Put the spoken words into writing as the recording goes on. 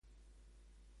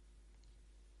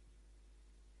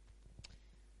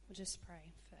We'll just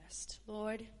pray first.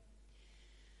 Lord,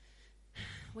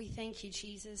 we thank you,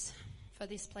 Jesus, for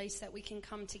this place that we can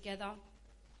come together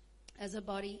as a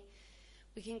body.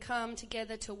 We can come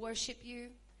together to worship you,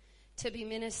 to be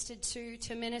ministered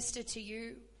to minister to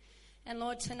you. And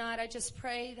Lord, tonight I just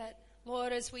pray that,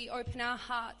 Lord, as we open our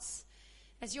hearts,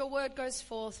 as your word goes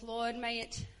forth, Lord, may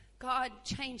it, God,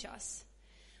 change us.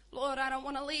 Lord, I don't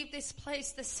want to leave this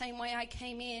place the same way I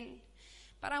came in.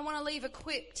 But I want to leave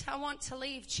equipped. I want to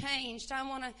leave changed. I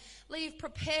want to leave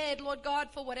prepared, Lord God,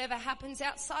 for whatever happens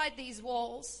outside these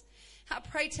walls. I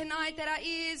pray tonight that our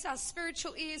ears, our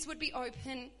spiritual ears would be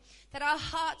open, that our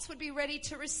hearts would be ready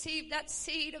to receive that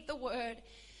seed of the word.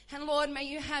 And Lord, may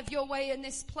you have your way in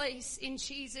this place in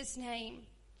Jesus' name.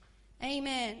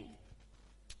 Amen.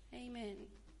 Amen.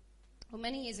 Well,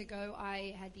 many years ago,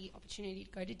 I had the opportunity to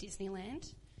go to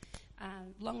Disneyland, a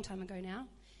long time ago now.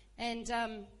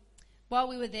 And while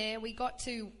we were there,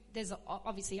 there's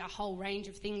obviously a whole range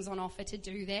of things on offer to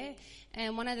do there.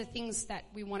 And one of the things that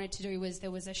we wanted to do was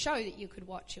there was a show that you could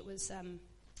watch. It was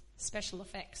special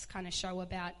effects kind of show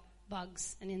about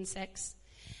bugs and insects.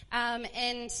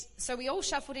 And so we all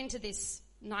shuffled into this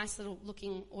nice little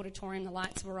looking auditorium. The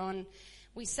lights were on.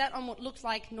 We sat on what looked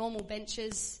like normal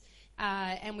benches,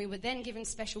 and we were then given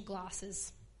special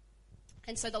glasses.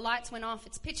 And so the lights went off.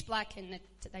 It's pitch black, and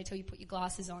they tell you put your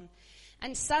glasses on.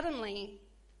 And suddenly,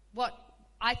 what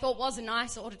I thought was a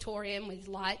nice auditorium with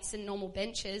lights and normal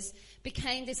benches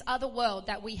became this other world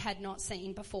that we had not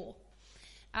seen before.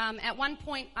 At one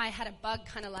point, I had a bug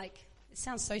kind of like, it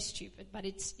sounds so stupid, but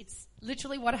it's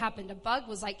literally what happened. A bug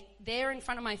was like there in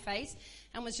front of my face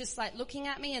and was just like looking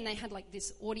at me, and they had like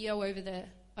this audio over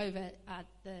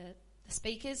the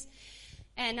speakers.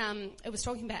 And it was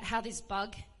talking about how this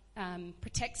bug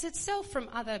protects itself from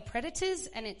other predators,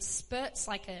 and it spurts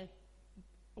like a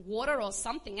water or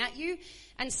something at you,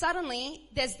 and suddenly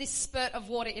there's this spurt of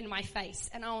water in my face,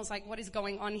 and I was like, what is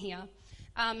going on here?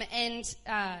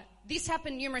 This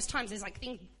happened numerous times. There's like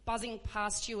things buzzing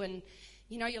past you, and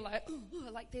you're like,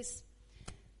 oh, like this.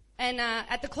 And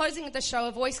at the closing of the show,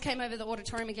 a voice came over the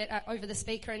auditorium again, over the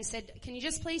speaker, and said, can you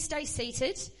just please stay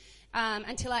seated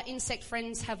until our insect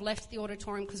friends have left the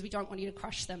auditorium, because we don't want you to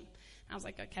crush them. I was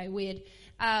like, okay, weird.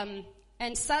 And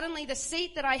suddenly the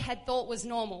seat that I had thought was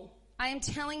normal, I am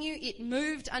telling you, it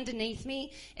moved underneath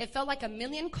me. It felt like a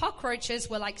million cockroaches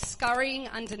were like scurrying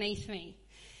underneath me.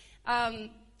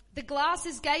 The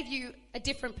glasses gave you a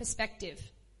different perspective.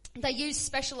 They used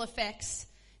special effects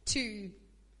to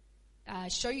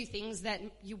show you things that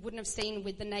you wouldn't have seen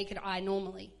with the naked eye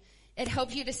normally. It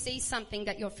helped you to see something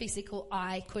that your physical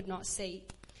eye could not see.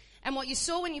 And what you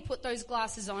saw when you put those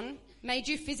glasses on made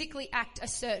you physically act a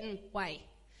certain way.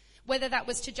 Whether that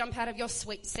was to jump out of your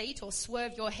sweet seat or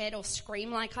swerve your head or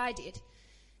scream like I did.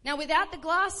 Now, without the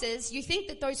glasses, you think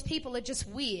that those people are just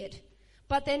weird,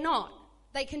 but they're not.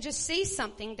 They can just see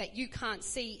something that you can't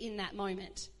see in that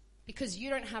moment because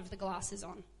you don't have the glasses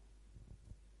on.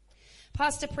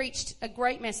 Pastor preached a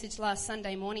great message last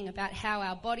Sunday morning about how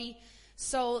our body,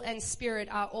 soul, and spirit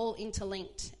are all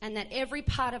interlinked, and that every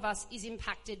part of us is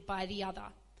impacted by the other.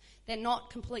 They're not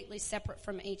completely separate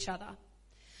from each other.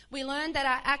 We learned that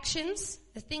our actions,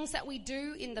 the things that we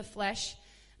do in the flesh,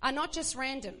 are not just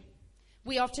random.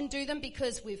 We often do them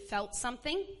because we've felt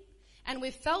something, and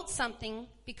we've felt something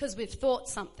because we've thought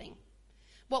something.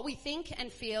 What we think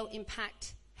and feel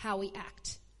impact how we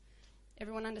act.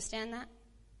 Everyone understand that?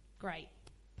 Great.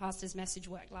 Pastor's message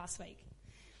worked last week.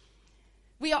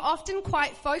 We are often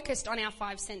quite focused on our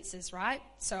five senses, right?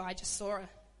 So I just saw a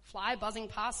fly buzzing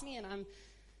past me, and I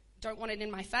don't want it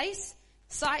in my face.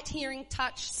 Sight, hearing,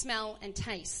 touch, smell, and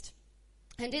taste.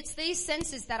 And it's these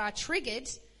senses that are triggered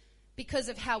because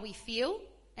of how we feel,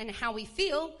 and how we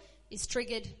feel is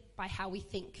triggered by how we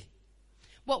think.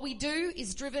 What we do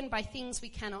is driven by things we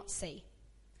cannot see.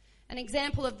 An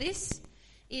example of this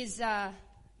is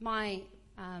my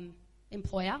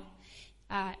employer.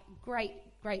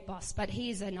 Great boss, but he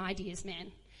is an ideas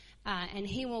man. And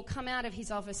he will come out of his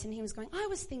office and he was going, I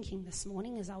was thinking this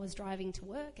morning as I was driving to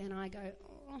work, and I go,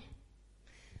 oh,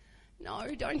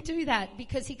 no, don't do that,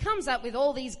 because he comes up with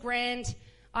all these grand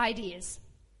ideas.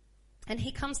 And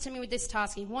he comes to me with this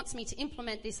task. He wants me to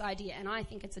implement this idea, and I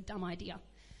think it's a dumb idea.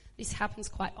 This happens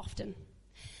quite often.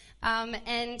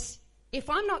 And if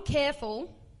I'm not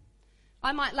careful,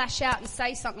 I might lash out and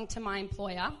say something to my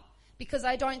employer because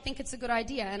I don't think it's a good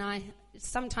idea. And I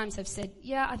sometimes have said,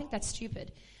 yeah, I think that's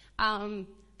stupid.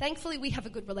 Thankfully, we have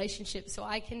a good relationship, so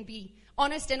I can be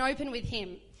honest and open with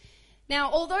him. Now,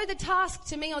 although the task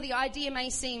to me or the idea may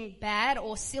seem bad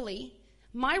or silly,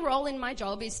 my role in my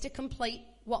job is to complete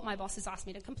what my boss has asked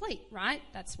me to complete, right?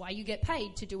 That's why you get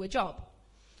paid, to do a job.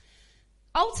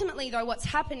 Ultimately, though, what's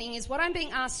happening is what I'm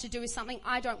being asked to do is something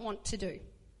I don't want to do.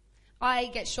 I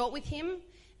get short with him,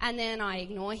 and then I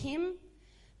ignore him,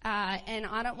 and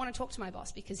I don't want to talk to my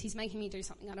boss because he's making me do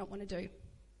something I don't want to do.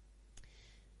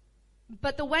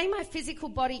 But the way my physical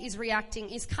body is reacting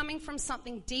is coming from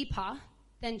something deeper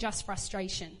than just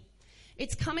frustration.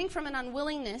 It's coming from an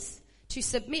unwillingness to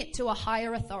submit to a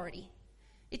higher authority.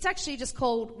 It's actually just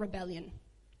called rebellion.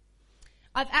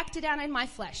 I've acted out in my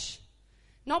flesh,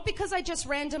 not because I just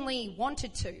randomly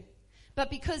wanted to, but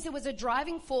because there was a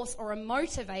driving force or a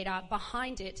motivator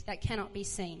behind it that cannot be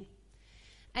seen.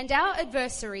 And our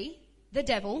adversary, the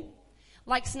devil,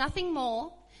 likes nothing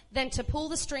more than to pull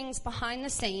the strings behind the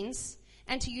scenes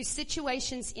and to use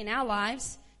situations in our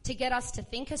lives to get us to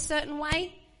think a certain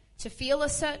way, to feel a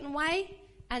certain way,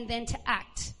 and then to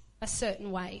act a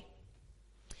certain way.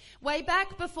 Way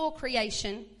back before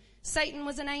creation, Satan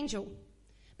was an angel.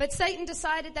 But Satan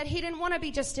decided that he didn't want to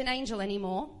be just an angel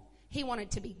anymore. He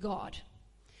wanted to be God.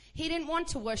 He didn't want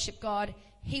to worship God.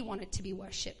 He wanted to be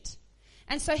worshipped.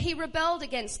 And so he rebelled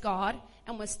against God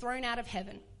and was thrown out of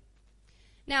heaven.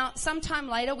 Now, sometime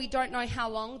later, we don't know how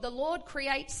long, the Lord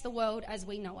creates the world as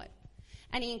we know it.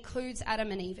 And he includes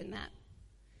Adam and Eve in that.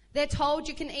 They're told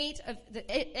you can eat of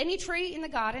any tree in the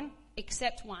garden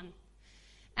except one.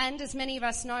 And as many of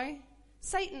us know,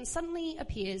 Satan suddenly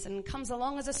appears and comes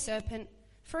along as a serpent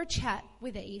for a chat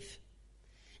with Eve.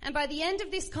 And by the end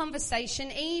of this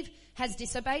conversation, Eve has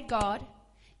disobeyed God,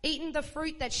 eaten the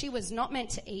fruit that she was not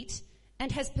meant to eat,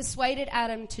 and has persuaded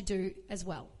Adam to do as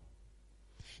well.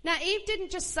 Now, Eve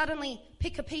didn't just suddenly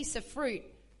pick a piece of fruit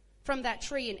from that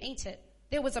tree and eat it.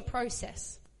 There was a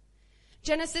process.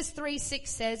 Genesis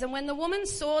 3:6 says, "And when the woman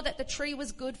saw that the tree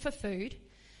was good for food,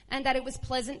 and that it was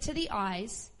pleasant to the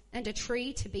eyes, and a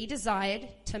tree to be desired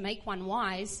to make one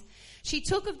wise, she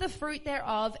took of the fruit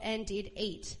thereof and did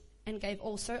eat, and gave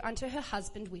also unto her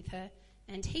husband with her,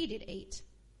 and he did eat."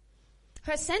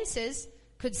 Her senses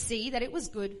could see that it was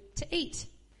good to eat.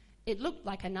 It looked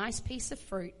like a nice piece of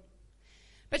fruit.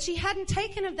 But she hadn't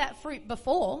taken of that fruit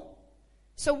before.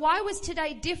 So why was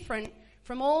today different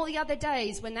from all the other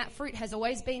days when that fruit has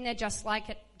always been there just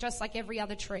like every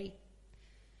other tree?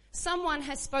 Someone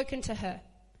has spoken to her,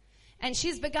 and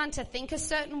she's begun to think a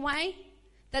certain way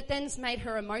that then's made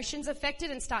her emotions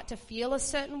affected and start to feel a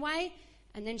certain way,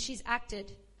 and then she's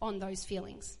acted on those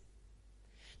feelings.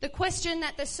 The question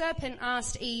that the serpent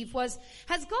asked Eve was,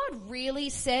 has God really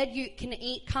said you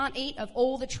can't eat of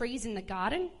all the trees in the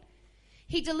garden?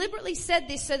 He deliberately said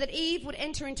this so that Eve would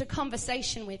enter into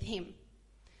conversation with him.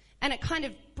 And it kind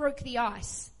of broke the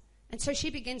ice. And so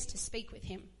she begins to speak with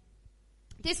him.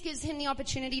 This gives him the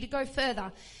opportunity to go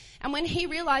further. And when he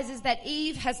realizes that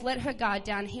Eve has let her guard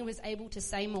down, he was able to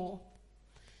say more.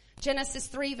 Genesis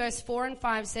 3 verse 4 and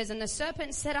 5 says, "And the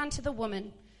serpent said unto the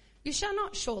woman, You shall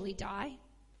not surely die.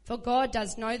 For God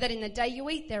does know that in the day you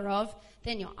eat thereof,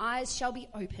 then your eyes shall be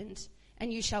opened,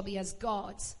 and you shall be as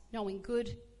gods, knowing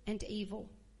good and evil."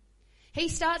 He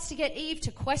starts to get Eve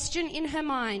to question in her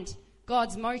mind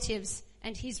God's motives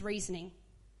and his reasoning.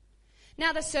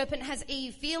 Now the serpent has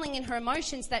Eve feeling in her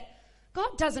emotions that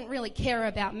God doesn't really care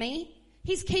about me.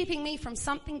 He's keeping me from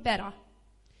something better.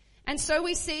 And so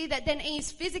we see that then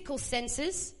Eve's physical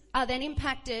senses are then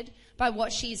impacted by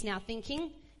what she is now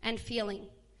thinking and feeling.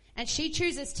 And she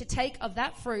chooses to take of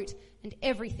that fruit, and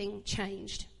everything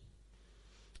changed.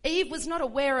 Eve was not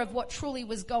aware of what truly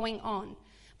was going on,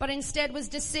 but instead was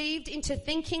deceived into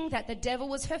thinking that the devil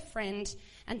was her friend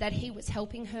and that he was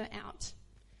helping her out.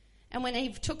 And when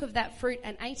Eve took of that fruit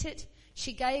and ate it,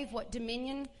 she gave what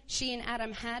dominion she and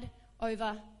Adam had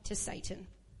over to Satan.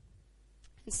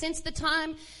 And since the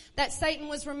time that Satan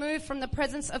was removed from the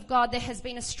presence of God, there has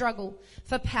been a struggle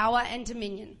for power and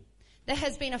dominion. There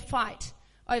has been a fight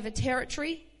over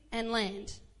territory and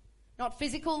land. Not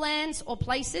physical lands or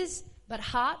places, but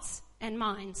hearts and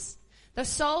minds. The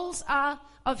souls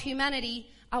of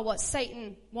humanity are what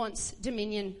Satan wants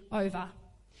dominion over.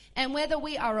 And whether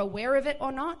we are aware of it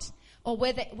or not, or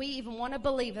whether we even want to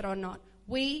believe it or not,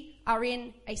 we are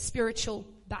in a spiritual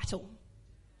battle.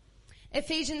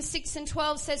 Ephesians 6 and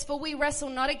 12 says, "For we wrestle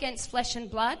not against flesh and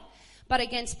blood, but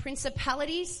against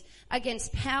principalities,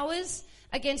 against powers,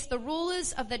 against the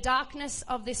rulers of the darkness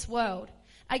of this world,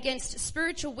 against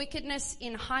spiritual wickedness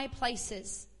in high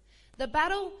places." The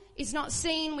battle is not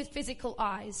seen with physical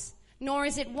eyes, nor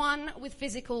is it won with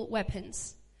physical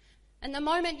weapons. And the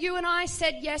moment you and I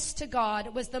said yes to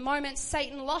God was the moment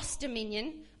Satan lost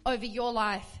dominion over your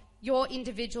life, your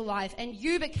individual life, and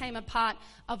you became a part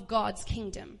of God's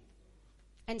kingdom.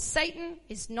 And Satan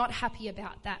is not happy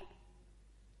about that.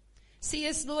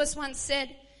 C.S. Lewis once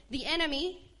said, "The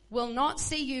enemy will not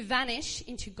see you vanish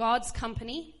into God's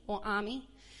company or army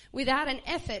without an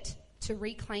effort to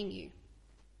reclaim you.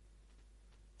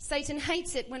 Satan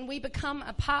hates it when we become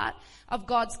a part of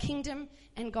God's kingdom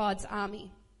and God's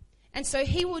army. And so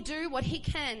he will do what he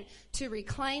can to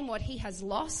reclaim what he has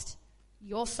lost,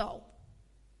 your soul.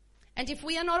 And if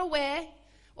we are not aware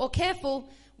or careful,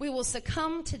 we will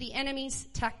succumb to the enemy's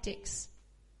tactics.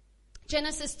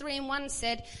 Genesis 3:1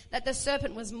 said that the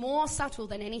serpent was more subtle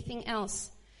than anything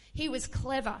else. He was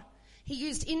clever. He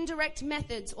used indirect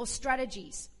methods or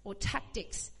strategies or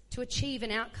tactics to achieve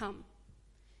an outcome.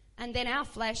 And then our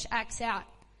flesh acts out.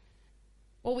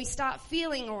 Or we start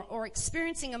feeling or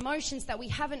experiencing emotions that we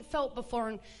haven't felt before,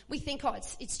 and we think, oh,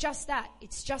 it's just that.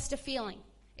 It's just a feeling.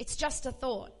 It's just a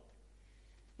thought.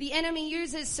 The enemy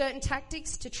uses certain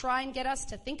tactics to try and get us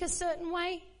to think a certain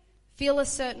way, feel a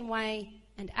certain way,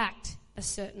 and act a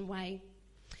certain way.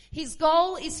 His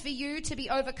goal is for you to be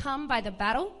overcome by the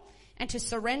battle and to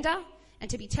surrender and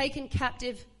to be taken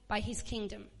captive by his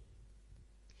kingdom.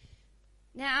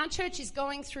 Now, our church is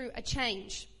going through a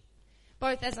change,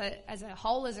 both as a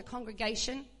whole, as a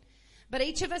congregation, but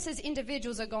each of us as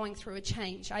individuals are going through a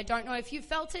change. I don't know if you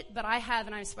felt it, but I have,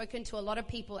 and I've spoken to a lot of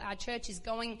people. Our church is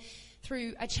going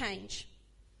through a change.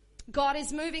 God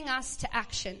is moving us to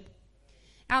action.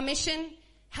 Our mission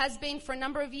has been for a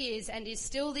number of years and is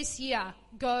still this year,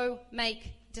 go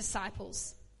make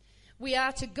disciples. We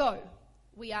are to go.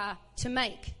 We are to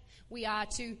make. We are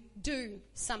to do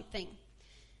something.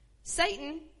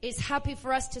 Satan is happy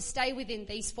for us to stay within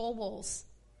these four walls,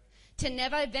 to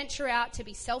never venture out, to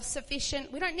be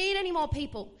self-sufficient. We don't need any more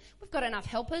people. We've got enough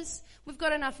helpers. We've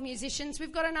got enough musicians.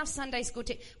 We've got enough Sunday school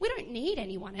teachers. We don't need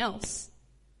anyone else.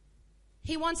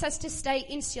 He wants us to stay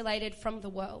insulated from the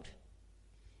world.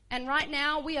 And right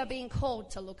now we are being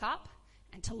called to look up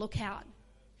and to look out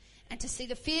and to see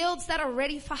the fields that are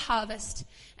ready for harvest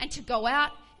and to go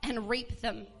out and reap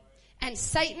them. And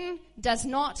Satan does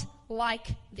not like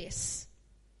this.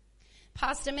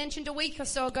 Pastor mentioned a week or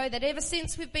so ago that ever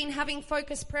since we've been having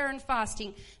focused prayer and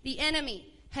fasting, the enemy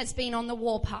has been on the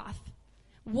warpath.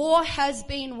 War has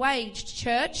been waged,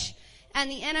 church,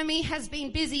 and the enemy has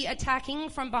been busy attacking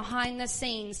from behind the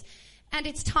scenes. And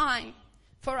it's time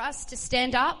for us to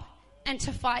stand up and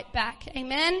to fight back.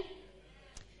 Amen?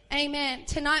 Amen.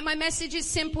 Tonight my message is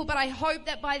simple, but I hope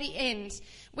that by the end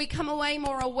we come away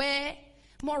more aware,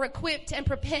 more equipped and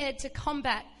prepared to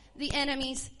combat the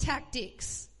enemy's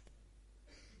tactics.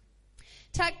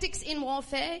 Tactics in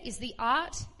warfare is the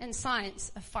art and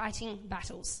science of fighting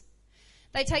battles.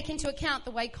 They take into account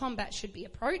the way combat should be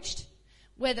approached,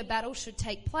 where the battle should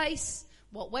take place,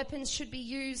 what weapons should be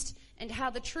used, and how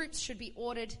the troops should be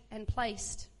ordered and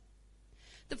placed.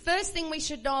 The first thing we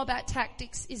should know about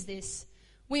tactics is this: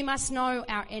 we must know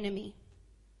our enemy.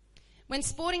 When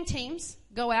sporting teams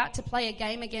go out to play a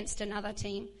game against another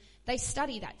team, they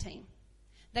study that team.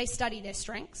 They study their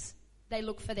strengths. They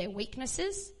look for their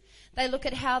weaknesses. They look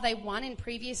at how they won in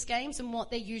previous games and what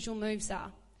their usual moves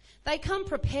are. They come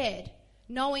prepared,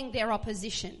 knowing their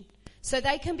opposition, so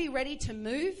they can be ready to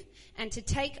move and to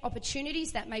take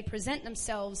opportunities that may present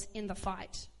themselves in the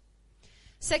fight.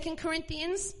 2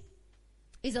 Corinthians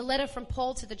is a letter from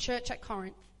Paul to the church at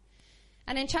Corinth.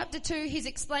 And in chapter 2, he's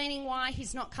explaining why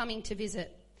he's not coming to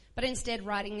visit, but instead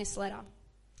writing this letter.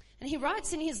 And he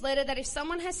writes in his letter that if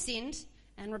someone has sinned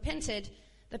and repented,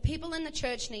 the people in the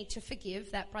church need to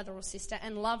forgive that brother or sister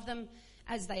and love them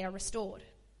as they are restored.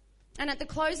 And at the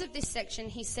close of this section,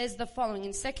 he says the following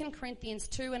in 2 Corinthians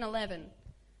 2:11.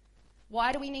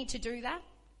 Why do we need to do that?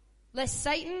 Lest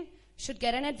Satan should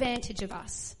get an advantage of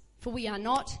us, for we are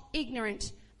not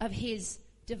ignorant of his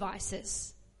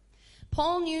devices.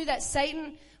 Paul knew that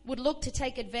Satan would look to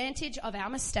take advantage of our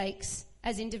mistakes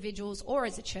as individuals or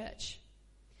as a church.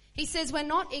 He says we're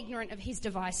not ignorant of his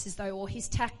devices, though, or his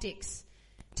tactics.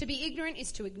 To be ignorant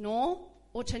is to ignore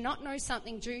or to not know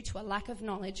something due to a lack of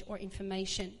knowledge or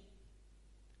information.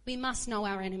 We must know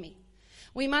our enemy.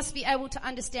 We must be able to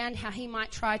understand how he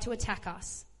might try to attack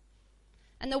us.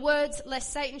 And the words,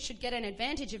 lest Satan should get an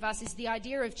advantage of us, is the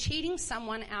idea of cheating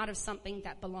someone out of something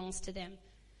that belongs to them.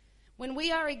 When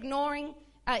we are ignorant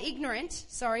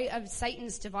of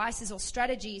Satan's devices or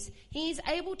strategies, he is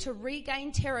able to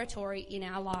regain territory in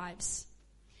our lives.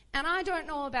 And I don't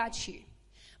know about you,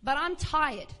 but I'm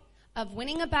tired of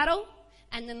winning a battle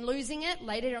and then losing it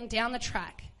later on down the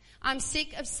track. I'm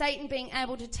sick of Satan being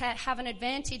able to have an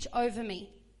advantage over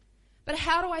me. But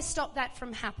how do I stop that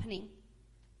from happening?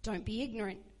 Don't be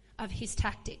ignorant of his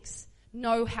tactics.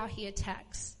 Know how he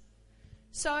attacks.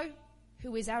 So,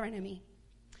 who is our enemy?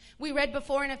 We read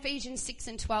before in Ephesians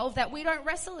 6:12 that we don't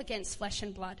wrestle against flesh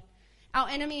and blood. Our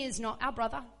enemy is not our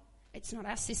brother. It's not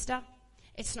our sister.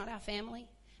 It's not our family.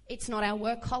 It's not our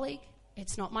work colleague.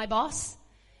 It's not my boss.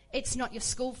 It's not your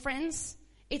school friends.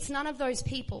 It's none of those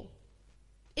people.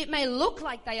 It may look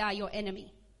like they are your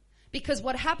enemy, because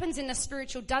what happens in the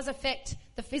spiritual does affect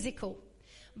the physical.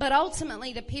 But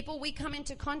ultimately, the people we come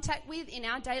into contact with in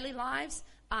our daily lives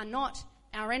are not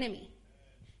our enemy.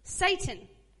 Satan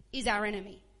is our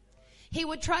enemy. He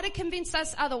would try to convince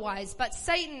us otherwise, but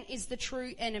Satan is the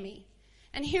true enemy.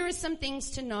 And here are some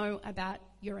things to know about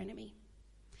your enemy.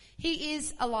 He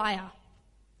is a liar.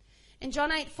 In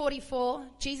John 8:44,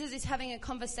 Jesus is having a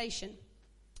conversation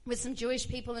with some Jewish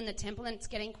people in the temple, and it's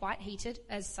getting quite heated,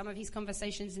 as some of his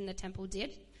conversations in the temple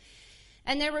did.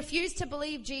 And they refuse to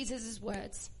believe Jesus'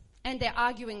 words, and they're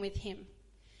arguing with him.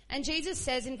 And Jesus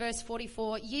says in verse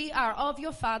 44, "Ye are of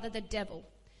your father the devil,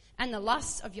 and the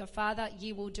lusts of your father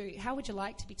ye will do." How would you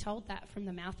like to be told that from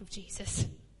the mouth of Jesus?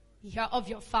 Ye are of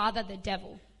your father the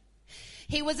devil.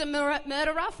 He was a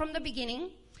murderer from the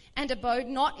beginning, and abode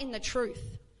not in the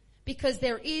truth, because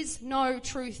there is no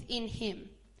truth in him.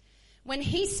 When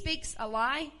he speaks a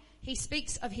lie, he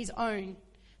speaks of his own,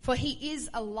 for he is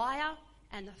a liar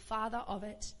and the father of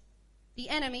it. The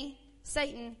enemy,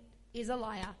 Satan, is a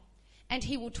liar, and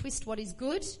he will twist what is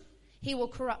good, he will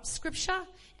corrupt scripture,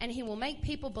 and he will make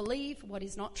people believe what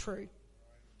is not true.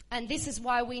 And this is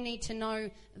why we need to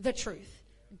know the truth,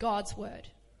 God's word.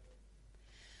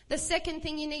 The second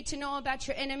thing you need to know about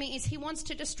your enemy is he wants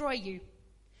to destroy you.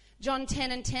 John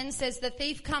 10:10 says, "The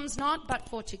thief comes not but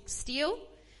for to steal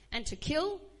and to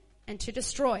kill and to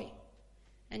destroy."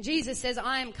 And Jesus says,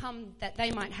 "I am come that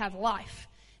they might have life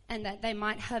and that they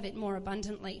might have it more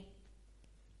abundantly."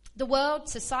 The world,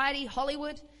 society,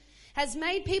 Hollywood has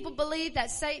made people believe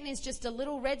that Satan is just a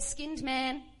little red-skinned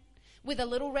man with a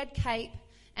little red cape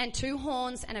and two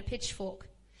horns and a pitchfork.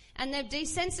 And they've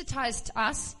desensitized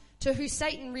us to who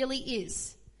Satan really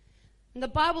is. And the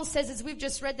Bible says, as we've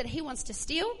just read, that he wants to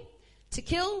steal, to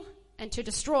kill, and to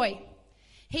destroy.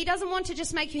 He doesn't want to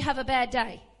just make you have a bad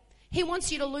day. He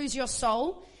wants you to lose your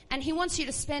soul, and he wants you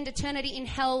to spend eternity in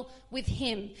hell with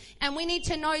him. And we need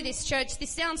to know this, church. This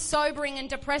sounds sobering and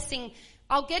depressing.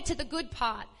 I'll get to the good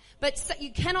part. But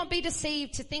you cannot be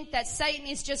deceived to think that Satan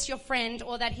is just your friend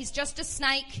or that he's just a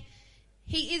snake.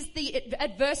 He is the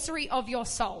adversary of your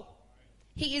soul.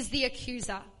 He is the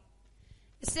accuser.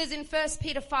 It says in 1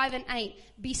 Peter 5:8,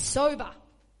 "Be sober,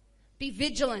 be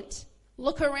vigilant,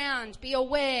 look around, be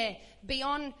aware, be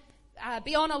on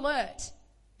alert,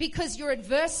 because your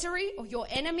adversary or your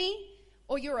enemy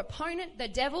or your opponent, the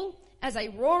devil, as a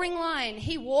roaring lion,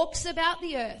 he walks about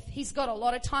the earth." He's got a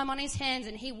lot of time on his hands,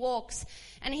 and he walks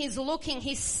and he's looking,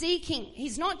 he's seeking.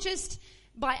 He's not just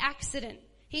by accident.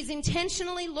 He's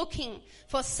intentionally looking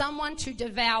for someone to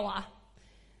devour.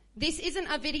 This isn't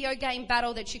a video game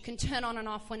battle that you can turn on and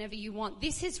off whenever you want.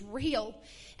 This is real,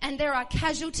 and there are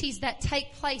casualties that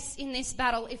take place in this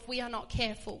battle if we are not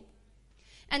careful.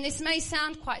 And this may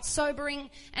sound quite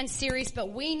sobering and serious,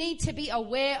 but we need to be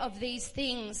aware of these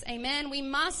things. Amen. We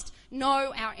must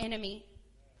know our enemy.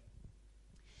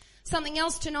 Something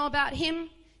else to know about him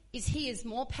is he is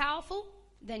more powerful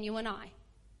than you and I.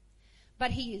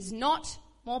 But he is not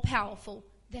more powerful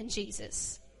than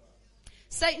Jesus.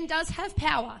 Satan does have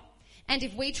power, and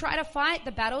if we try to fight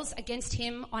the battles against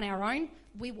him on our own,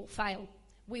 we will fail.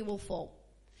 We will fall.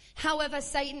 However,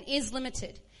 Satan is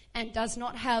limited and does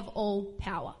not have all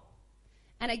power.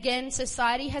 And again,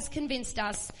 society has convinced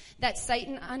us that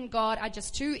Satan and God are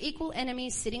just two equal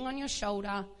enemies sitting on your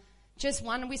shoulder, just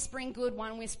one whispering good,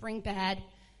 one whispering bad.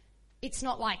 It's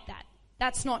not like that.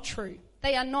 That's not true.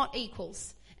 They are not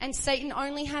equals. And Satan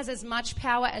only has as much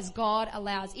power as God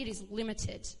allows. It is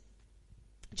limited.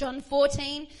 John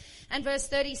 14 and verse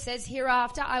 30 says,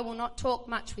 "Hereafter I will not talk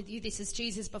much with you." This is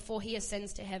Jesus before he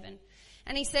ascends to heaven.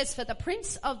 And he says, "For the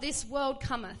prince of this world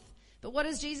cometh." But what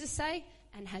does Jesus say?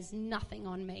 "And has nothing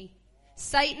on me."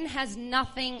 Satan has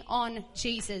nothing on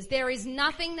Jesus. There is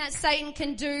nothing that Satan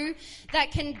can do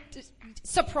that can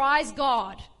surprise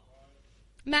God.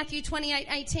 Matthew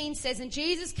 28:18 says, "And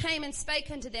Jesus came and spake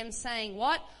unto them, saying,"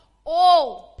 what?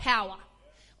 All power.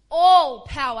 All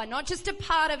power, not just a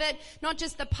part of it, not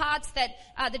just the parts that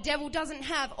the devil doesn't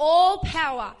have. All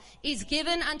power is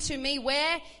given unto me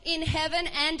where? In heaven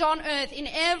and on earth, in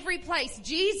every place.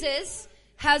 Jesus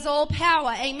has all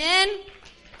power. Amen?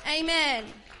 Amen.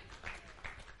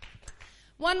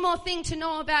 One more thing to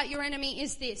know about your enemy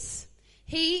is this.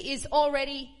 He is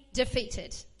already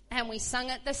defeated. And we sung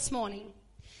it this morning.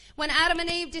 When Adam and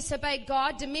Eve disobeyed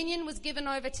God, dominion was given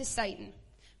over to Satan.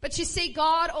 But you see,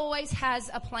 God always has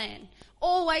a plan.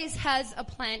 Always has a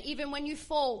plan. Even when you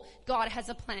fall, God has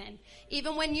a plan.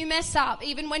 Even when you mess up,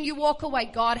 even when you walk away,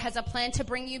 God has a plan to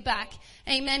bring you back.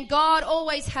 Amen. God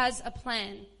always has a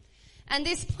plan. And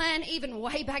this plan, even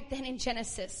way back then in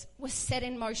Genesis, was set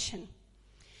in motion.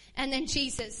 And then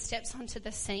Jesus steps onto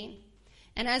the scene.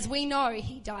 And as we know,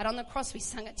 he died on the cross. We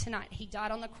sang it tonight. He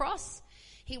died on the cross.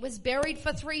 He was buried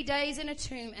for 3 days in a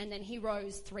tomb, and then he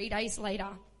rose 3 days later.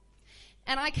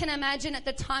 And I can imagine at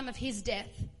the time of his death,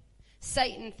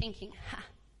 Satan thinking,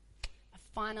 I've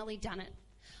finally done it.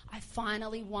 I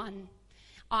finally won.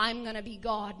 I'm going to be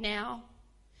God now.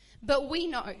 But we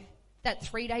know that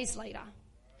 3 days later,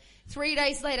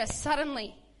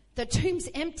 suddenly the tomb's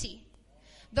empty.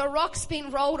 The rock's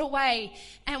been rolled away,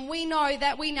 and we know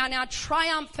that we are now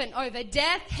triumphant over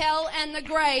death, hell, and the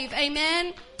grave.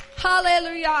 Amen.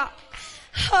 Hallelujah.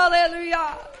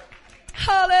 Hallelujah.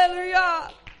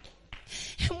 Hallelujah.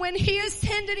 And when he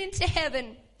ascended into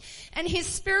heaven and his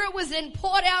Spirit was then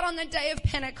poured out on the day of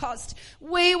Pentecost,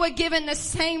 we were given the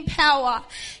same power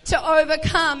to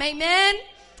overcome. Amen.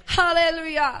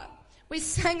 Hallelujah. We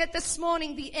sang it this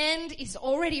morning. The end is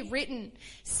already written.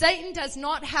 Satan does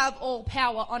not have all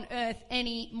power on earth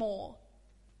anymore.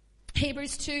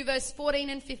 Hebrews 2 verse 14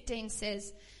 and 15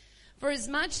 says, "For as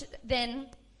much then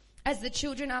as the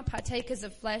children are partakers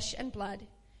of flesh and blood,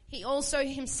 he also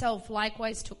himself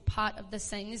likewise took part of the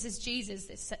same." This is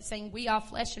Jesus saying we are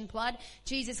flesh and blood.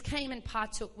 Jesus came and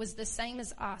partook, was the same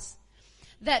as us,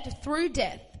 that through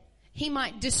death he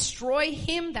might destroy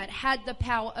him that had the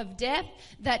power of death,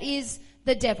 that is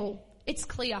the devil. It's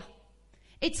clear.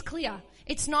 It's clear.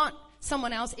 It's not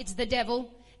someone else, it's the devil.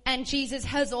 And Jesus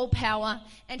has all power,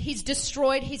 and he's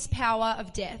destroyed his power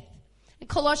of death. And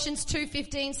Colossians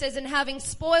 2:15 says, "And having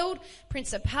spoiled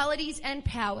principalities and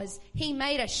powers, he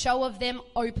made a show of them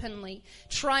openly,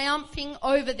 triumphing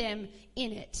over them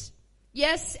in it."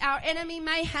 Yes, our enemy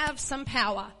may have some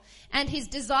power, and his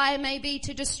desire may be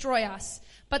to destroy us.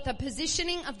 But the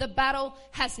positioning of the battle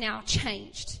has now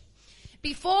changed.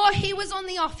 Before he was on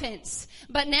the offense,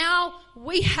 but now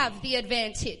we have the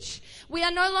advantage. We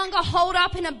are no longer holed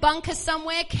up in a bunker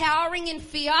somewhere cowering in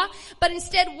fear, but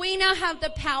instead we now have the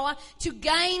power to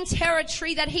gain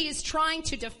territory that he is trying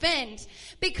to defend.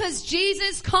 Because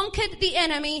Jesus conquered the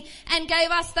enemy and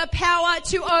gave us the power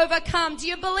to overcome. Do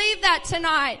you believe that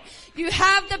tonight? You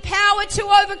have the power to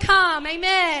overcome.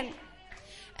 Amen.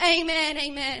 Amen.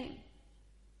 Amen.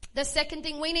 The second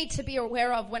thing we need to be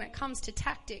aware of when it comes to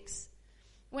tactics,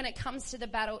 when it comes to the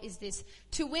battle, is this.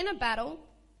 To win a battle,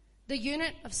 the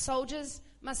unit of soldiers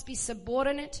must be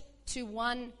subordinate to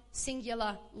one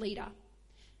singular leader.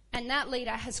 And that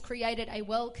leader has created a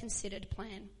well-considered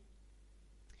plan.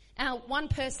 Now, one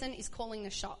person is calling the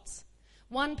shots.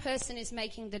 One person is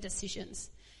making the decisions.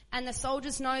 And the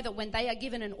soldiers know that when they are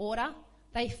given an order,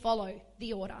 they follow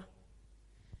the order.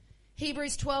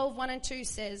 Hebrews 12:1 and 2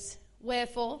 says,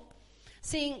 "Wherefore,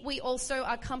 seeing we also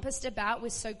are compassed about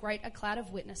with so great a cloud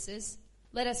of witnesses,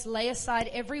 let us lay aside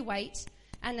every weight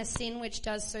and the sin which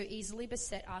does so easily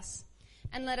beset us,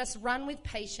 and let us run with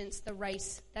patience the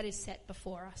race that is set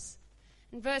before us."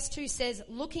 And verse 2 says,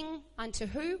 "Looking unto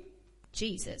who?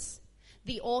 Jesus,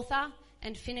 the author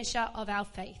and finisher of our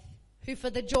faith, who for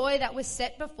the joy that was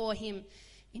set before him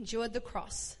endured the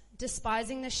cross,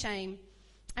 despising the shame,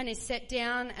 and is set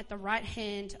down at the right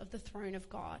hand of the throne of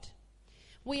God."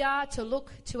 We are to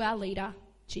look to our leader,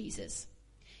 Jesus.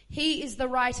 He is the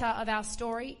writer of our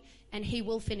story, and he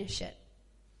will finish it.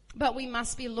 But we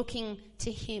must be looking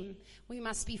to him. We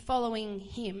must be following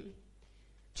him.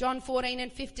 John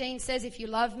 14:15 says, "If you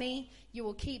love me, you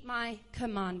will keep my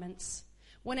commandments."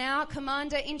 When our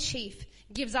commander-in-chief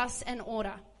gives us an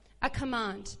order, a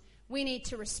command, we need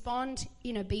to respond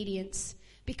in obedience,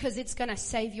 because it's going to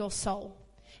save your soul.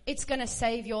 It's going to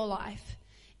save your life.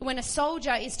 When a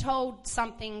soldier is told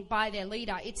something by their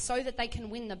leader, it's so that they can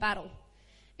win the battle.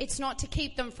 It's not to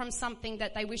keep them from something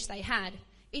that they wish they had.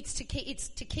 It's to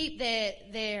keep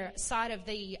their side of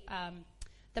the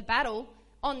battle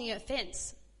on the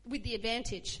offense with the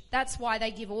advantage. That's why they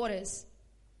give orders.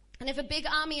 And if a big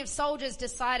army of soldiers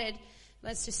decided,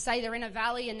 let's just say they're in a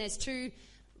valley and there's two,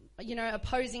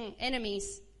 opposing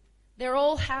enemies, they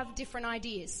all have different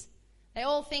ideas. They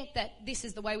all think that this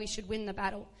is the way we should win the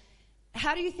battle.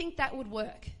 How do you think that would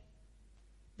work?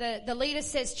 The leader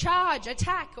says, charge,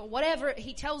 attack, or whatever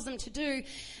he tells them to do.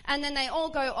 And then they all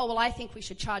go, oh, well, I think we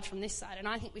should charge from this side. And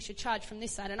I think we should charge from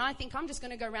this side. And I think I'm just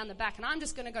going to go around the back. And I'm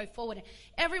just going to go forward.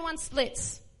 Everyone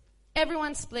splits.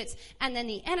 Everyone splits. And then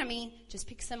the enemy just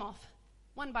picks them off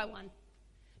one by one.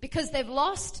 Because they've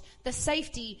lost the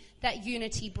safety that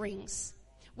unity brings.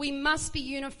 We must be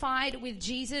unified with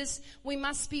Jesus. We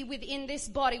must be within this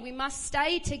body. We must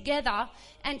stay together,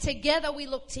 and together we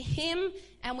look to him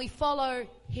and we follow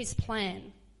his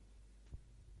plan.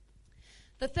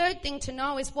 The third thing to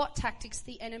know is what tactics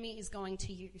the enemy is going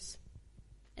to use.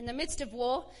 In the midst of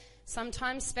war,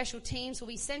 sometimes special teams will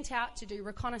be sent out to do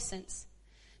reconnaissance.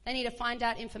 They need to find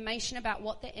out information about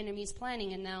what their enemy is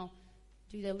planning, and they'll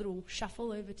do their little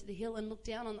shuffle over to the hill and look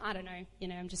down on, I don't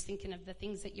know, I'm just thinking of the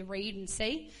things that you read and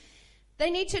see. They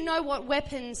need to know what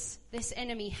weapons this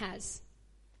enemy has.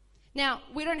 Now,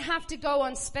 we don't have to go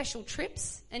on special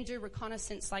trips and do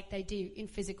reconnaissance like they do in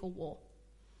physical war.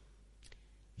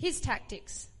 His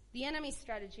tactics, the enemy's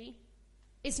strategy,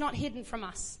 is not hidden from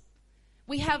us.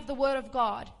 We have the Word of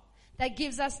God that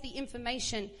gives us the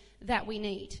information that we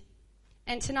need.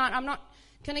 And tonight, I'm not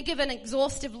going to give an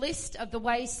exhaustive list of the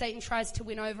ways Satan tries to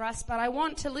win over us, but I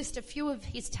want to list a few of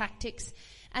his tactics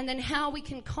and then how we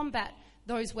can combat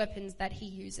those weapons that he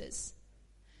uses.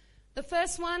 The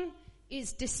first one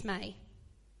is dismay.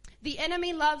 The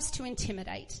enemy loves to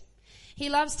intimidate. He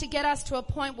loves to get us to a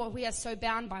point where we are so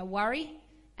bound by worry,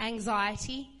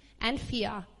 anxiety, and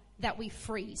fear that we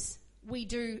freeze. We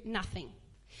do nothing.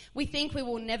 We think we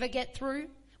will never get through,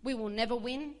 we will never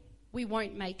win, we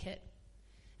won't make it.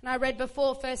 And I read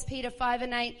before 1 Peter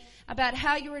 5:8 about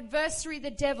how your adversary, the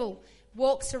devil,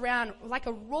 walks around like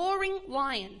a roaring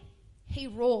lion. He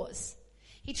roars.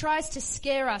 He tries to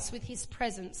scare us with his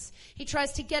presence. He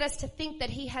tries to get us to think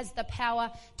that he has the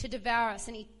power to devour us.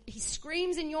 And he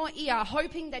screams in your ear,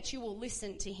 hoping that you will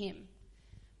listen to him.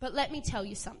 But let me tell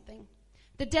you something.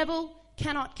 The devil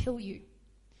cannot kill you.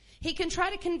 He can try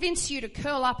to convince you to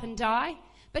curl up and die,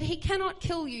 but he cannot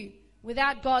kill you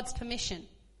without God's permission.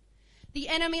 The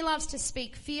enemy loves to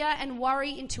speak fear and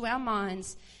worry into our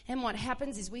minds. And what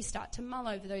happens is we start to mull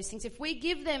over those things. If we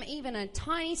give them even a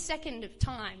tiny second of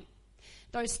time,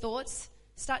 those thoughts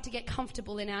start to get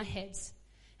comfortable in our heads.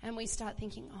 And we start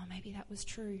thinking, oh, maybe that was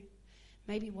true.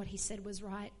 Maybe what he said was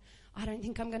right. I don't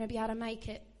think I'm going to be able to make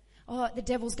it. Oh, the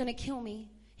devil's going to kill me.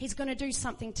 He's going to do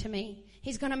something to me.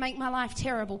 He's going to make my life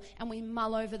terrible. And we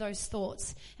mull over those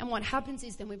thoughts. And what happens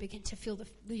is then we begin to feel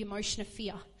the emotion of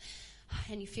fear.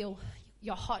 And you feel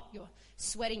you're hot, you're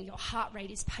sweating, your heart rate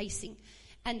is pacing.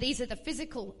 And these are the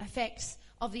physical effects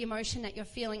of the emotion that you're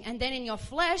feeling. And then in your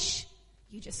flesh,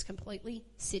 you just completely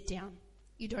sit down.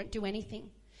 You don't do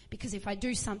anything. Because if I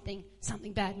do something,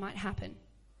 something bad might happen.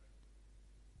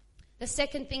 The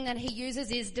second thing that he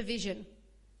uses is division.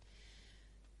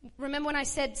 Remember when I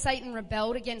said Satan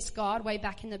rebelled against God way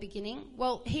back in the beginning?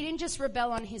 Well, he didn't just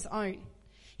rebel on his own.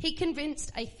 He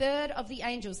convinced a third of the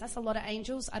angels. That's a lot of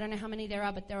angels. I don't know how many there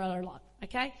are, but there are a lot.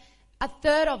 Okay? A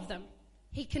third of them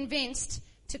he convinced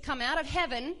to come out of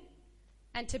heaven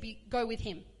and to go with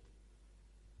him.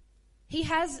 He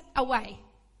has a way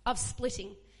of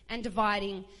splitting and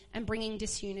dividing and bringing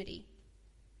disunity.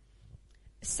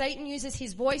 Satan uses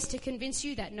his voice to convince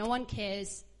you that no one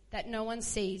cares, that no one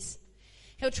sees.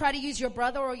 He'll try to use your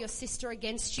brother or your sister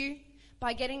against you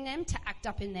by getting them to act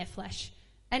up in their flesh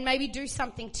and maybe do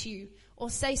something to you or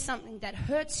say something that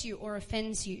hurts you or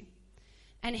offends you.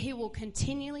 And he will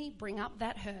continually bring up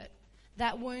that hurt,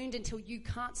 that wound, until you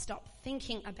can't stop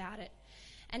thinking about it.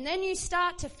 And then you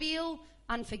start to feel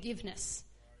unforgiveness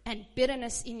and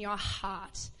bitterness in your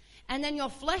heart. And then your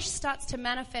flesh starts to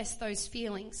manifest those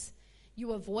feelings.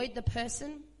 You avoid the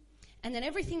person, and then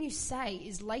everything you say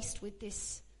is laced with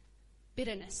this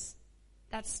bitterness.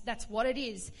 That's what it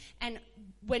is. And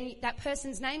when that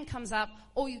person's name comes up,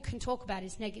 all you can talk about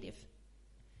is negative.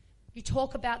 You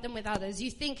talk about them with others.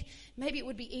 You think, maybe it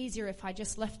would be easier if I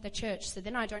just left the church so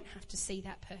then I don't have to see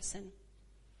that person.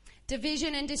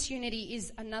 Division and disunity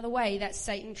is another way that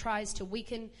Satan tries to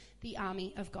weaken the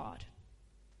army of God.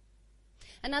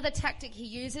 Another tactic he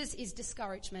uses is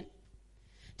discouragement.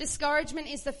 Discouragement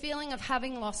is the feeling of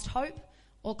having lost hope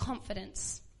or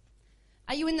confidence.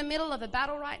 Are you in the middle of a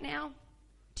battle right now?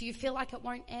 Do you feel like it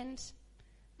won't end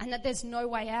and that there's no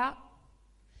way out?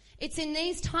 It's in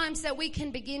these times that we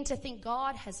can begin to think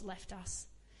God has left us,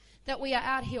 that we are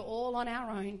out here all on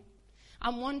our own.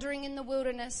 I'm wandering in the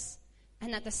wilderness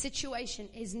and that the situation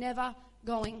is never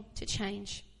going to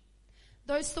change.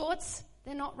 Those thoughts,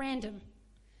 they're not random.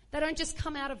 They don't just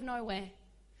come out of nowhere.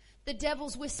 The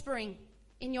devil's whispering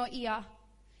in your ear.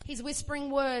 He's whispering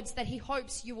words that he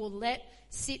hopes you will let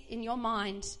sit in your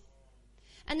mind.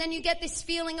 And then you get this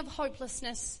feeling of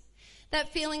hopelessness,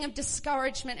 that feeling of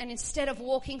discouragement, and instead of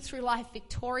walking through life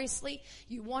victoriously,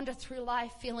 you wander through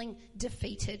life feeling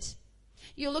defeated.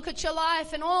 You look at your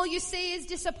life and all you see is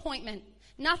disappointment.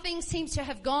 Nothing seems to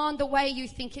have gone the way you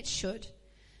think it should.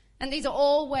 And these are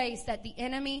all ways that the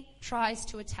enemy tries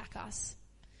to attack us.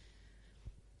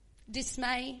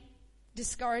 dismay,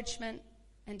 discouragement,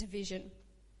 and division.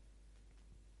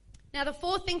 Now, the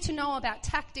fourth thing to know about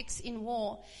tactics in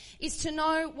war is to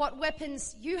know what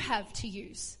weapons you have to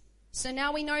use. So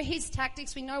now we know his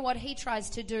tactics, we know what he tries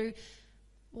to do.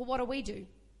 Well, what do we do?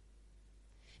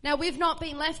 Now, we've not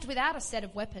been left without a set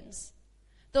of weapons.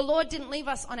 The Lord didn't leave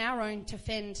us on our own to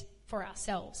fend for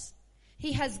ourselves.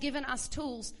 He has given us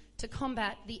tools to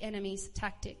combat the enemy's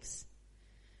tactics.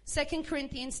 2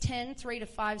 Corinthians 10,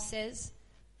 3-5 says,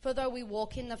 "For though we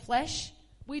walk in the flesh,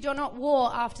 we do not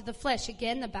war after the flesh."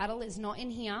 Again, the battle is not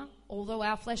in here, although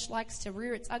our flesh likes to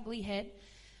rear its ugly head.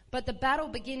 But the battle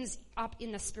begins up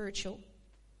in the spiritual.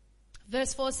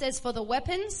 Verse 4 says, "For the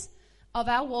weapons of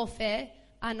our warfare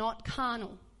are not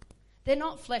carnal." They're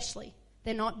not fleshly.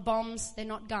 They're not bombs. They're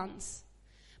not guns.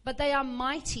 But they are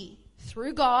mighty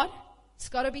through God. It's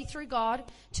got to be through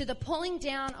God, to the pulling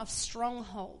down of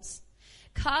strongholds,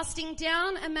 casting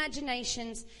down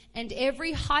imaginations and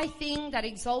every high thing that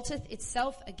exalteth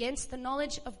itself against the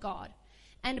knowledge of God,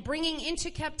 and bringing into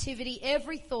captivity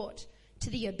every thought to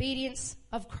the obedience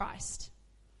of Christ.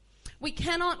 We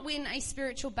cannot win a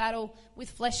spiritual battle with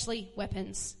fleshly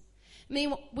weapons.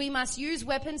 We must use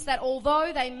weapons that,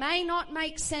 although they may not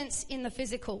make sense in the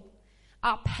physical,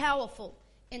 are powerful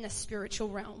in the spiritual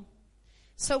realm.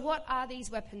 So what are these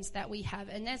weapons that we have?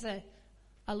 And there's a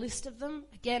list of them.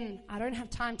 Again, I don't have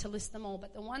time to list them all,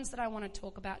 but the ones that I want to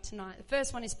talk about tonight. The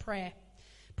first one is prayer.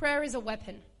 Prayer is a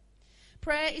weapon.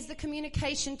 Prayer is the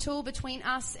communication tool between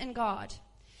us and God.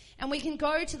 And we can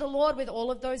go to the Lord with all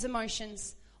of those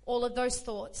emotions, all of those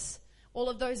thoughts, all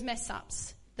of those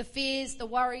mess-ups, the fears, the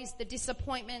worries, the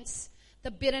disappointments,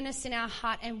 the bitterness in our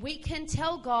heart, and we can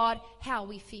tell God how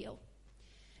we feel.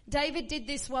 David did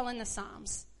this well in the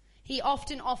Psalms. He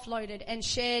often offloaded and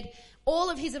shared all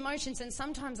of his emotions, and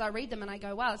sometimes I read them and I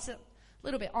go, wow, it's a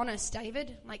little bit honest,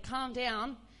 David. Like, calm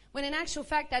down. When in actual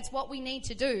fact, that's what we need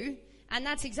to do, and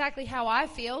that's exactly how I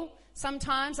feel.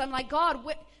 Sometimes I'm like, God,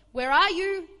 where are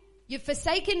you? You've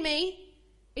forsaken me.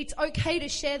 It's okay to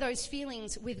share those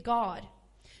feelings with God.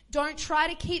 Don't try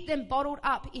to keep them bottled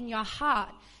up in your heart.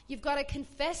 You've got to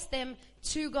confess them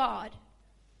to God.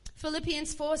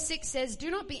 Philippians 4:6 says,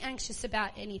 "Do not be anxious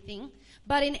about anything,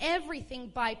 but in everything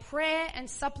by prayer and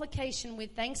supplication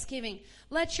with thanksgiving,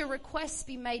 let your requests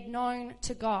be made known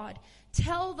to God."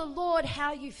 Tell the Lord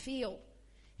how you feel.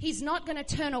 He's not going to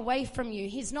turn away from you.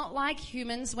 He's not like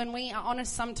humans when we are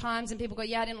honest sometimes and people go,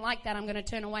 yeah, I didn't like that, I'm going to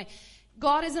turn away.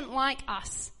 God isn't like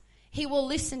us. He will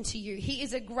listen to you. He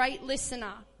is a great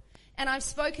listener. And I've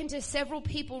spoken to several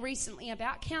people recently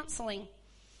about counseling.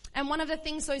 And one of the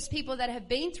things those people that have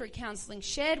been through counseling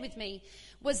shared with me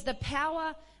was the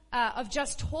power of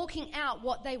just talking out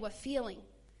what they were feeling.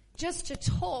 Just to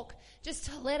talk, just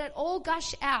to let it all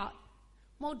gush out.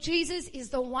 Well, Jesus is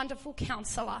the wonderful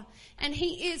counselor, and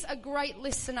he is a great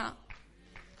listener.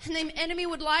 And the enemy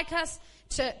would like us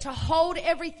to hold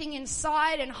everything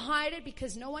inside and hide it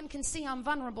because no one can see I'm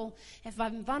vulnerable. If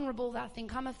I'm vulnerable, they'll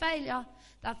think I'm a failure.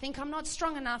 They'll think I'm not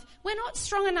strong enough. We're not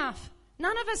strong enough.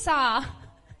 None of us are.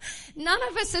 None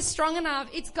of us are strong enough.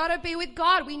 It's got to be with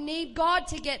God. We need God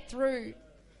to get through.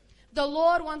 The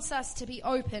Lord wants us to be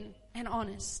open and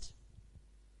honest.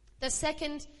 The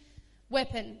second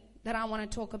weapon that I want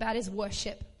to talk about is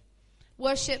worship.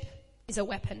 Worship is a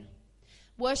weapon.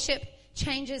 Worship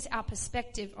changes our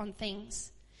perspective on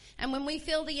things. And when we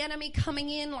feel the enemy coming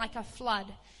in like a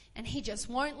flood and he just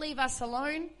won't leave us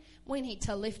alone, we need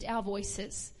to lift our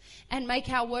voices and make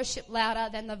our worship louder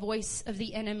than the voice of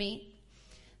the enemy.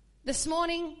 This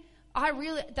morning,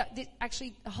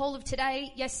 actually the whole of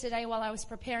yesterday while I was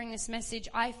preparing this message,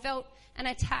 I felt an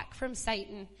attack from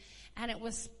Satan. And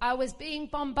I was being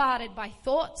bombarded by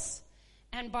thoughts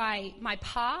and by my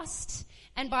past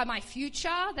and by my future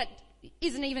that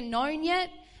isn't even known yet.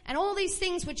 And all these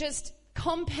things were just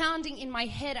compounding in my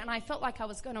head, and I felt like I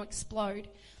was going to explode.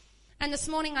 And this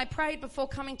morning I prayed before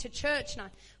coming to church, and I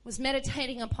was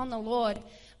meditating upon the Lord.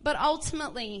 But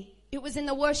ultimately, it was in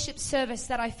the worship service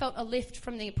that I felt a lift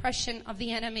from the oppression of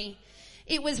the enemy.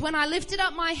 It was when I lifted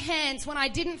up my hands, when I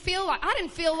didn't feel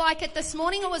like it this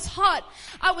morning. It was hot.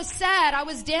 I was sad. I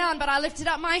was down, but I lifted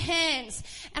up my hands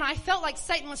and I felt like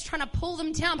Satan was trying to pull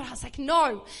them down, but I was like,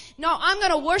 no, I'm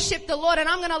going to worship the Lord and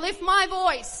I'm going to lift my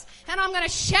voice and I'm going to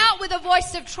shout with a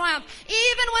voice of triumph.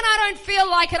 Even when I don't feel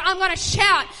like it, I'm going to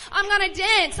shout. I'm going to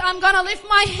dance. I'm going to lift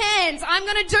my hands. I'm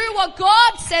going to do what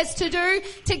God says to do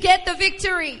to get the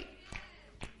victory.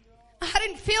 I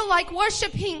didn't feel like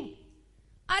worshiping.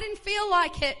 I didn't feel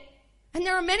like it. And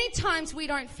there are many times we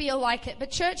don't feel like it.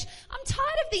 But church, I'm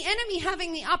tired of the enemy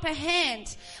having the upper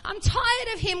hand. I'm tired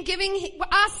of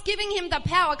us giving him the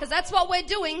power, because that's what we're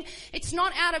doing. It's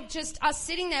not out of just us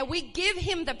sitting there. We give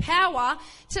him the power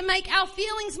to make our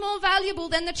feelings more valuable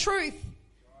than the truth.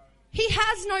 He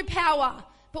has no power,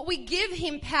 but we give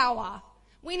him power.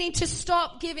 We need to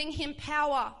stop giving him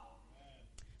power.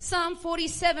 Psalm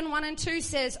 47, 1 and 2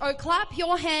 says, "Oh, clap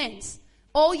your hands,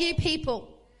 all ye people.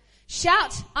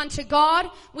 Shout unto God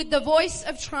with the voice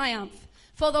of triumph.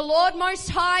 For the Lord Most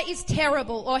High is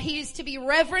terrible," or he is to be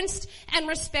reverenced and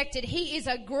respected. "He is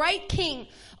a great king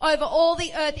over all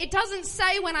the earth." It doesn't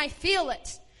say when I feel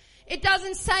it. It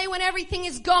doesn't say when everything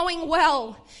is going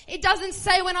well. It doesn't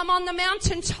say when I'm on the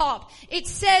mountaintop. It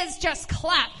says just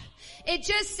clap. It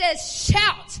just says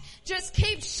shout. Just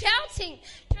keep shouting.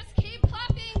 Just keep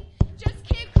clapping. Just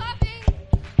keep clapping.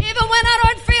 Even when I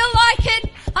don't feel like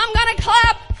it, I'm going to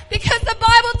clap. Because the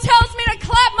Bible tells me to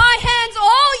clap my hands,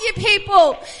 all you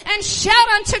people, and shout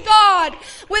unto God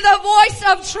with a voice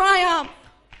of triumph.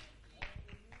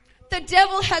 The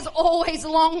devil has always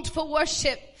longed for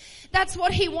worship. That's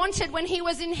what he wanted when he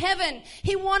was in heaven.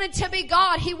 He wanted to be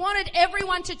God. He wanted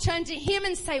everyone to turn to him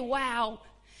and say, wow.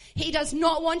 He does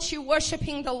not want you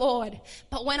worshiping the Lord.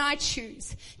 But when I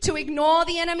choose to ignore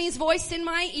the enemy's voice in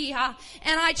my ear,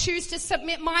 and I choose to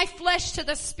submit my flesh to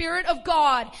the Spirit of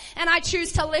God, and I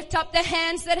choose to lift up the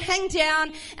hands that hang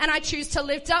down, and I choose to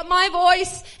lift up my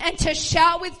voice and to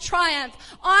shout with triumph,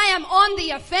 I am on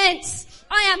the offense.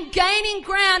 I am gaining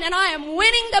ground and I am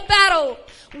winning the battle.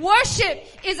 Worship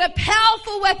is a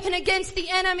powerful weapon against the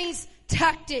enemy's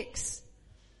tactics.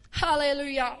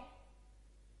 Hallelujah.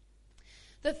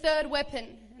 The third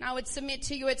weapon, and I would submit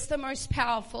to you it's the most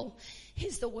powerful,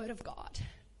 is the Word of God.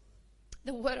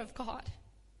 The Word of God.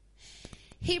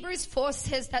 Hebrews 4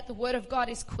 says that the Word of God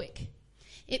is quick.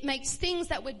 It makes things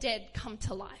that were dead come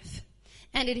to life.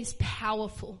 And it is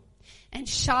powerful and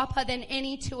sharper than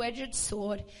any two-edged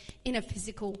sword in a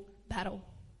physical battle.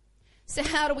 So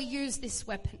how do we use this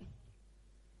weapon?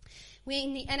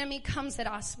 When the enemy comes at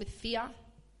us with fear,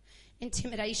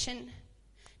 intimidation,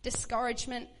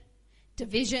 discouragement,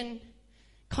 division,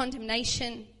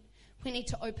 condemnation, we need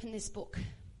to open this book.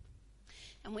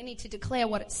 And we need to declare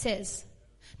what it says.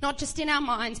 Not just in our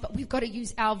minds, but we've got to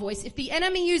use our voice. If the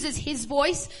enemy uses his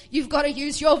voice, you've got to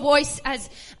use your voice as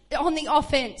on the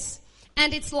offense.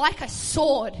 And it's like a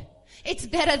sword. It's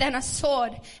better than a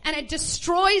sword. And it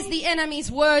destroys the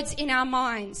enemy's words in our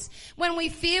minds. When we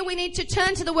fear, we need to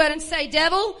turn to the word and say,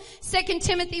 devil, 2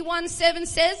 Timothy 1:7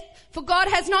 says, for God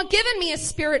has not given me a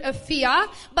spirit of fear,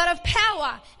 but of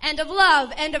power and of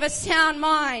love and of a sound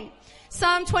mind.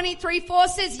 Psalm 23:4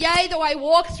 says, yea, though I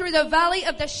walk through the valley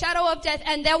of the shadow of death,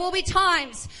 and there will be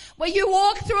times where you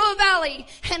walk through a valley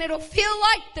and it'll feel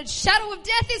like the shadow of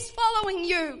death is following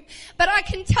you. But I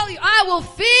can tell you, I will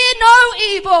fear no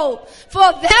evil, for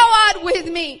thou art with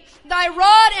me. Thy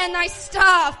rod and thy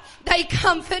staff, they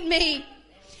comfort me.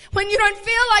 When you don't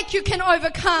feel like you can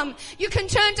overcome, you can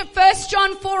turn to 1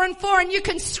 John 4:4 and you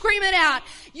can scream it out.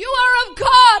 You are of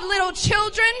God, little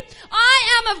children.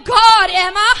 I am of God,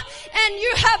 Emma, and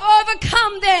you have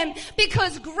overcome them,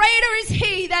 because greater is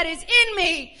he that is in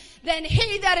me than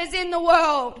he that is in the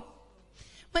world.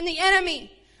 When the enemy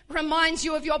reminds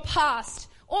you of your past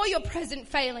or your present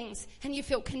failings and you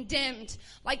feel condemned,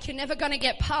 like you're never going to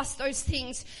get past those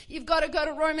things, you've got to go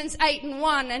to Romans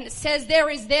 8:1, and it says, there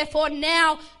is therefore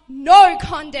now no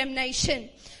condemnation.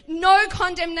 No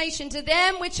condemnation to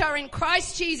them which are in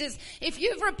Christ Jesus. If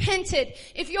you've repented,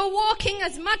 if you're walking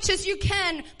as much as you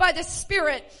can by the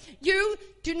Spirit, you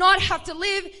do not have to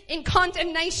live in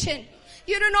condemnation.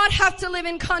 You do not have to live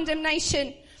in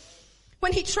condemnation.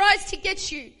 When he tries to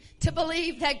get you to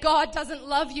believe that God doesn't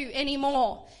love you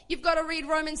anymore, you've got to read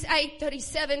Romans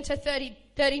 8:37 to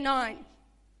 39.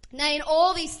 Nay, in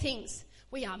all these things,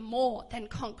 we are more than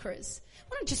conquerors.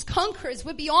 We're not just conquerors,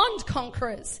 we're beyond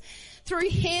conquerors. Through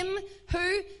him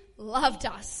who loved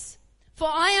us. For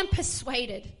I am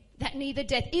persuaded that neither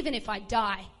death, even if I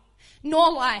die,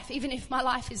 nor life, even if my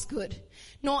life is good,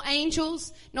 nor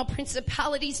angels, nor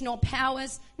principalities, nor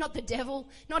powers, not the devil,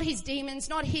 not his demons,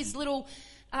 not his little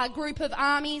group of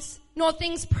armies, nor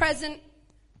things present,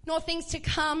 nor things to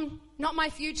come, not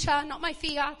my future, not my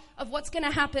fear of what's going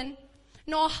to happen,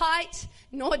 nor height,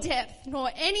 nor depth, nor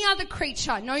any other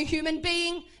creature, no human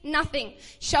being, nothing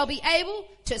shall be able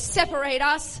to separate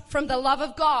us from the love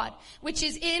of God, which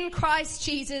is in Christ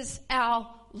Jesus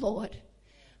our Lord.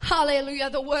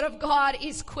 Hallelujah. The word of God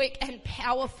is quick and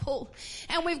powerful,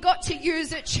 and we've got to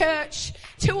use it, church.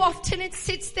 Too often it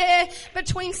sits there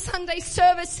between Sunday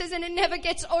services and it never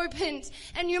gets opened.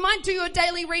 And you might do your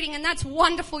daily reading, and that's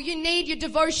wonderful. You need your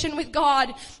devotion with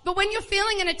God. But when you're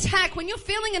feeling an attack, when you're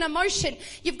feeling an emotion,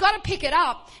 you've got to pick it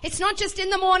up. It's not just in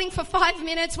the morning for 5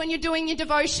 minutes when you're doing your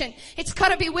devotion. It's got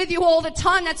to be with you all the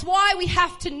time. That's why we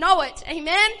have to know it.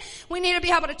 Amen. We need to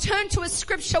be able to turn to a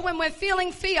scripture when we're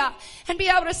feeling fear and be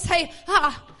able to say,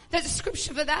 there's a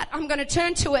scripture for that. I'm going to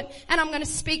turn to it and I'm going to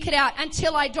speak it out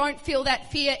until I don't feel that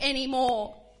fear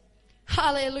anymore.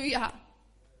 Hallelujah.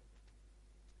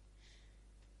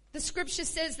 The scripture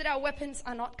says that our weapons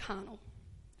are not carnal.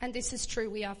 And this is true.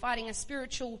 We are fighting a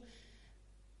spiritual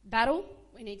battle.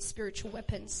 We need spiritual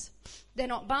weapons. They're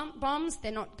not bombs,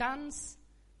 they're not guns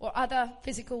or other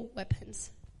physical weapons.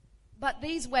 But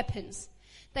these weapons,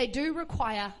 they do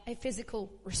require a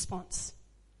physical response.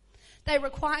 They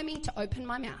require me to open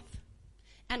my mouth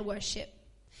and worship.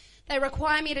 They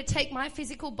require me to take my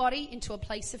physical body into a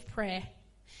place of prayer.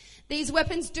 These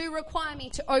weapons do require me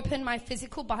to open my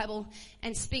physical Bible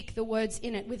and speak the words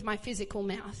in it with my physical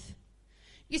mouth.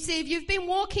 You see, if you've been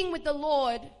walking with the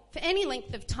Lord for any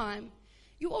length of time,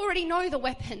 you already know the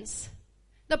weapons.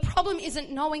 The problem isn't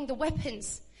knowing the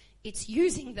weapons, it's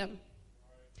using them.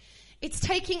 It's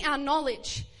taking our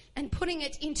knowledge and putting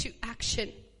it into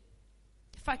action.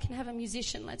 If I can have a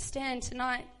musician, let's stand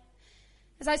tonight.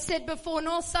 As I said before,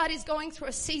 Northside is going through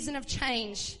a season of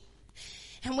change.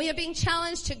 And we are being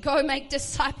challenged to go make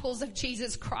disciples of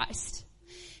Jesus Christ.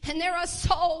 And there are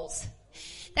souls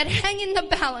that hang in the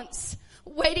balance,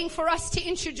 waiting for us to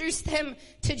introduce them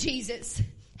to Jesus.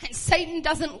 And Satan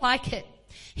doesn't like it.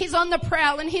 He's on the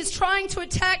prowl and he's trying to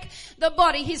attack the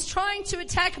body. He's trying to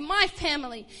attack my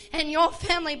family and your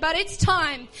family. But it's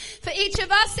time for each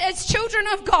of us as children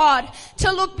of God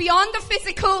to look beyond the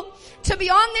physical, to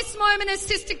beyond this moment as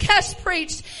Sister Cash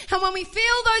preached. And when we feel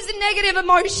those negative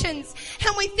emotions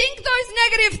and we think those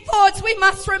negative thoughts, we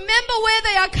must remember where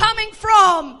they are coming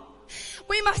from.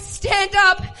 We must stand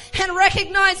up and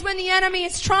recognize when the enemy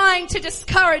is trying to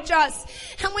discourage us.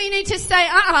 And we need to say,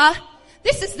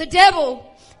 this is the devil.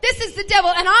 This is the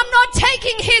devil, and I'm not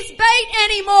taking his bait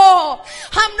anymore.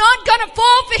 I'm not going to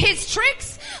fall for his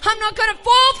tricks. I'm not going to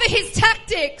fall for his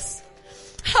tactics.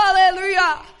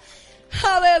 Hallelujah.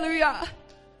 Hallelujah.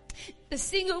 The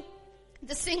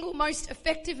single most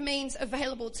effective means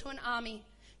available to an army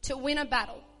to win a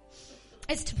battle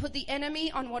is to put the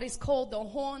enemy on what is called the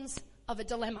horns of a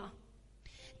dilemma.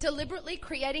 Deliberately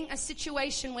creating a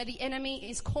situation where the enemy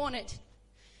is cornered.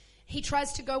 He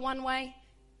tries to go one way.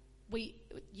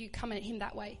 You come at him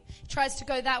that way. He tries to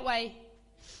go that way.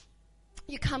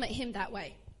 You come at him that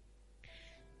way.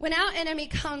 When our enemy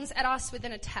comes at us with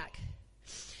an attack,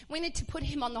 we need to put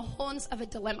him on the horns of a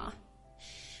dilemma.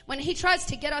 When he tries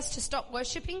to get us to stop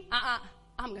worshiping,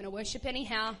 I'm going to worship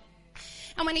anyhow.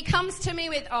 And when he comes to me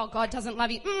with, oh, God doesn't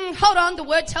love you. Hold on, the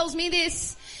word tells me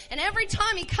this. And every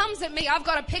time he comes at me, I've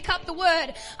got to pick up the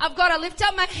word. I've got to lift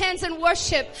up my hands and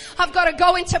worship. I've got to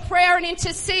go into prayer and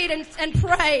intercede and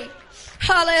pray.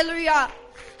 Hallelujah.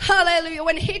 Hallelujah.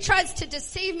 When he tries to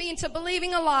deceive me into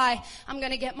believing a lie, I'm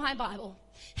going to get my Bible.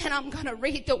 And I'm going to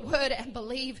read the word and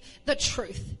believe the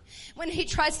truth. When he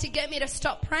tries to get me to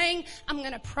stop praying, I'm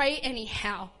going to pray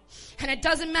anyhow. And it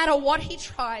doesn't matter what he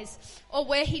tries or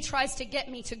where he tries to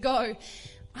get me to go.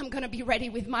 I'm going to be ready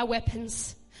with my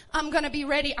weapons. I'm going to be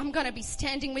ready. I'm going to be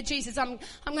standing with Jesus. I'm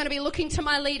going to be looking to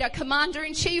my leader,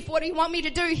 Commander-in-Chief. What do you want me to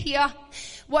do here?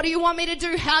 What do you want me to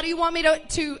do? How do you want me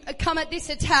to come at this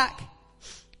attack?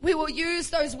 We will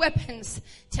use those weapons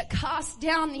to cast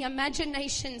down the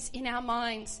imaginations in our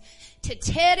minds, to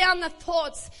tear down the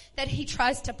thoughts that he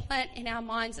tries to plant in our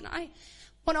minds. And I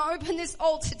want to open this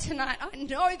altar tonight. I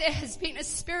know there has been a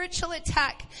spiritual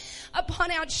attack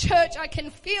upon our church. I can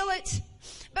feel it,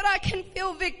 but I can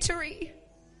feel victory.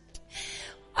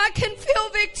 I can feel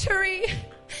victory.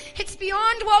 It's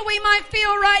beyond what we might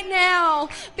feel right now,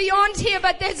 beyond here,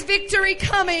 but there's victory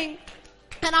coming.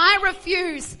 And I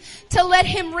refuse to let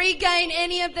him regain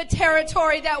any of the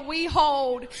territory that we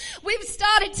hold. We've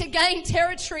started to gain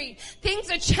territory.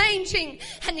 Things are changing.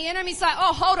 And the enemy's like,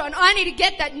 oh, hold on. I need to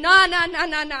get that. Nah.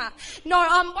 No,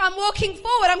 I'm walking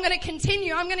forward. I'm going to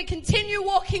continue. I'm going to continue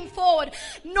walking forward.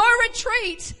 No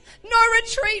retreat. No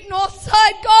retreat,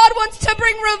 Northside. God wants to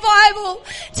bring revival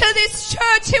to this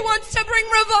church. He wants to bring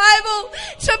revival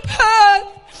to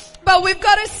Perth. But we've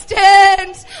got to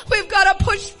stand. We've got to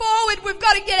push forward. We've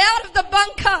got to get out of the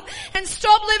bunker and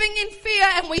stop living in fear.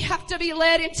 And we have to be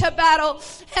led into battle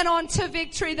and on to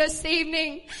victory this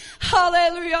evening.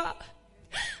 Hallelujah.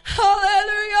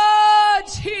 Hallelujah,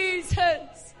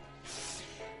 Jesus.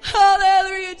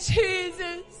 Hallelujah,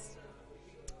 Jesus.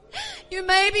 You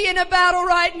may be in a battle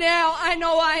right now. I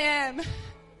know I am.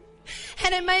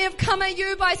 And it may have come at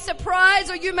you by surprise,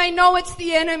 or you may know it's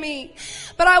the enemy.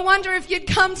 But I wonder if you'd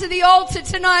come to the altar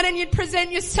tonight and you'd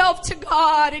present yourself to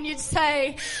God and you'd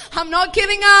say, I'm not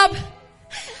giving up.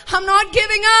 I'm not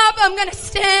giving up. I'm going to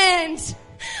stand.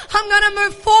 I'm going to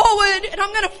move forward and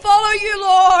I'm going to follow you,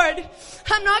 Lord.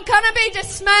 I'm not going to be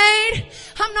dismayed.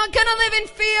 I'm not going to live in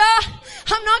fear.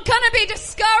 I'm not going to be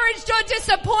discouraged or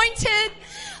disappointed.